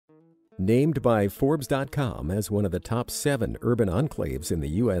Named by Forbes.com as one of the top 7 urban enclaves in the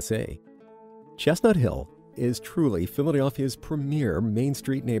USA, Chestnut Hill is truly Philadelphia's premier Main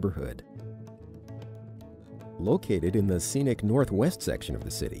Street neighborhood. Located in the scenic northwest section of the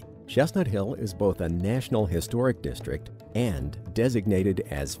city, Chestnut Hill is both a National Historic District and designated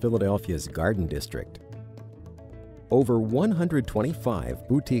as Philadelphia's Garden District. Over 125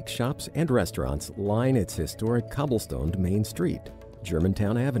 boutique shops and restaurants line its historic cobblestoned Main Street,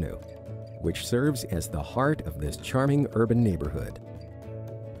 Germantown Avenue, which serves as the heart of this charming urban neighborhood.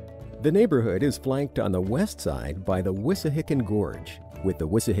 The neighborhood is flanked on the west side by the Wissahickon Gorge, with the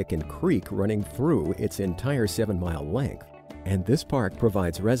Wissahickon Creek running through its entire 7-mile length, and this park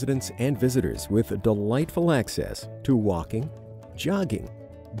provides residents and visitors with delightful access to walking, jogging,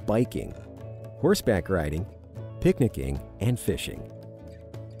 biking, horseback riding, picnicking, and fishing.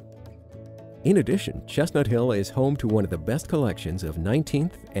 In addition, Chestnut Hill is home to one of the best collections of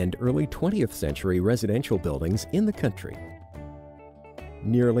 19th and early 20th century residential buildings in the country.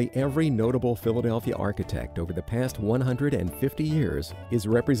 Nearly every notable Philadelphia architect over the past 150 years is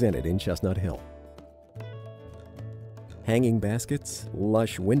represented in Chestnut Hill. Hanging baskets,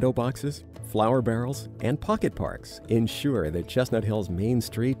 lush window boxes, flower barrels, and pocket parks ensure that Chestnut Hill's Main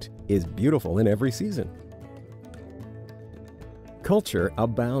Street is beautiful in every season. Culture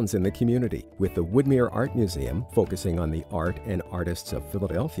abounds in the community, with the Woodmere Art Museum focusing on the art and artists of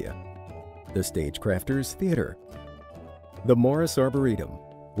Philadelphia, the Stagecrafters Theater, the Morris Arboretum,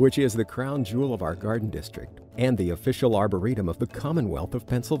 which is the crown jewel of our garden district and the official arboretum of the Commonwealth of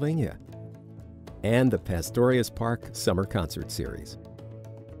Pennsylvania, and the Pastorius Park Summer Concert Series.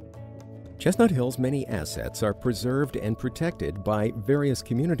 Chestnut Hill's many assets are preserved and protected by various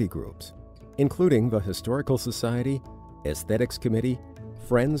community groups, including the Historical Society, Aesthetics Committee,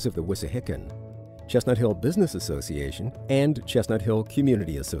 Friends of the Wissahickon, Chestnut Hill Business Association, and Chestnut Hill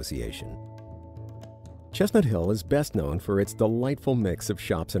Community Association. Chestnut Hill is best known for its delightful mix of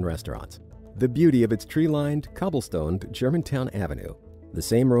shops and restaurants, the beauty of its tree-lined, cobblestoned Germantown Avenue, the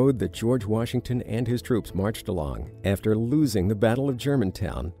same road that George Washington and his troops marched along after losing the Battle of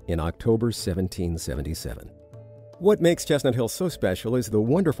Germantown in October 1777. What makes Chestnut Hill so special is the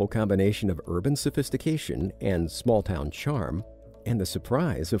wonderful combination of urban sophistication and small-town charm, and the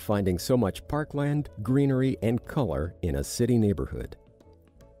surprise of finding so much parkland, greenery, and color in a city neighborhood.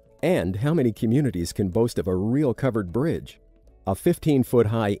 And how many communities can boast of a real covered bridge, a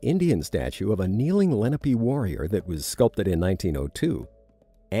 15-foot-high Indian statue of a kneeling Lenape warrior that was sculpted in 1902,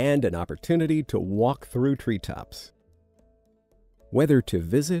 and an opportunity to walk through treetops. Whether to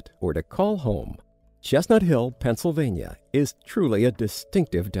visit or to call home, Chestnut Hill, Pennsylvania is truly a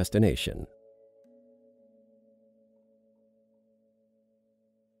distinctive destination.